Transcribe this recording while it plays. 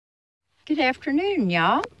Good afternoon,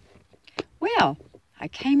 y'all. Well, I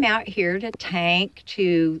came out here to Tank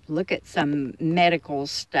to look at some medical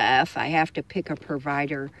stuff. I have to pick a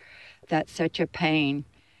provider. That's such a pain,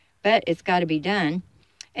 but it's got to be done.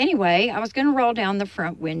 Anyway, I was going to roll down the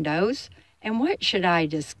front windows, and what should I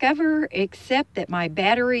discover except that my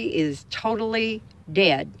battery is totally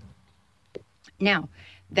dead? Now,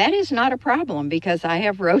 that is not a problem because I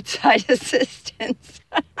have roadside assistance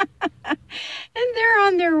and they're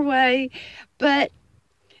on their way. But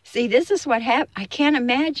see, this is what happened. I can't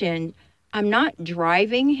imagine. I'm not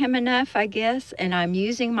driving him enough, I guess, and I'm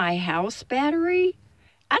using my house battery.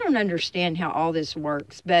 I don't understand how all this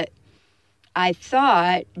works, but I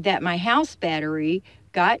thought that my house battery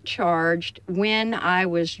got charged when I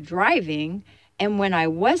was driving, and when I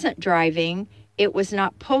wasn't driving, it was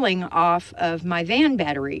not pulling off of my van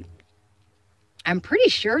battery. I'm pretty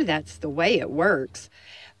sure that's the way it works.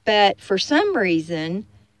 But for some reason,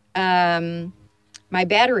 my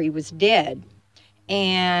battery was dead.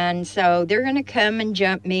 And so they're going to come and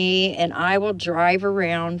jump me, and I will drive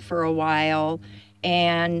around for a while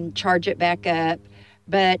and charge it back up.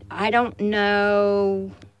 But I don't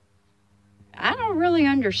know. I don't really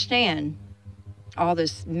understand all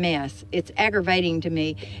this mess. It's aggravating to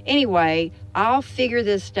me. Anyway, I'll figure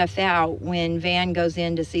this stuff out when Van goes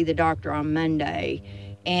in to see the doctor on Monday.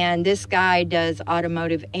 And this guy does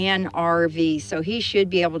automotive and RV, so he should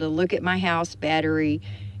be able to look at my house battery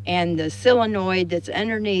and the solenoid that's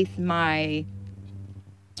underneath my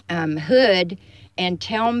hood and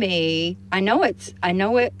tell me. I know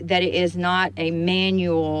that it is not a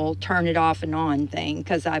manual turn it off and on thing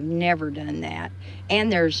because I've never done that,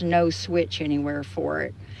 and there's no switch anywhere for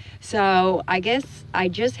it. So I guess I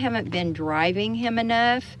just haven't been driving him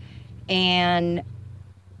enough, and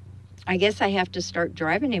I guess I have to start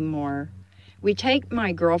driving him more. We take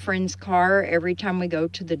my girlfriend's car every time we go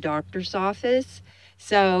to the doctor's office,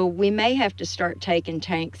 so we may have to start taking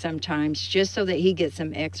Tank sometimes just so that he gets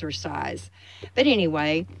some exercise. But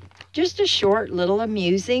anyway, just a short little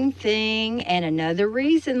amusing thing, and another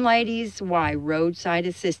reason, ladies, why roadside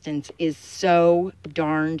assistance is so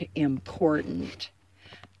darned important.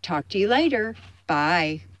 Talk to you later.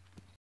 Bye.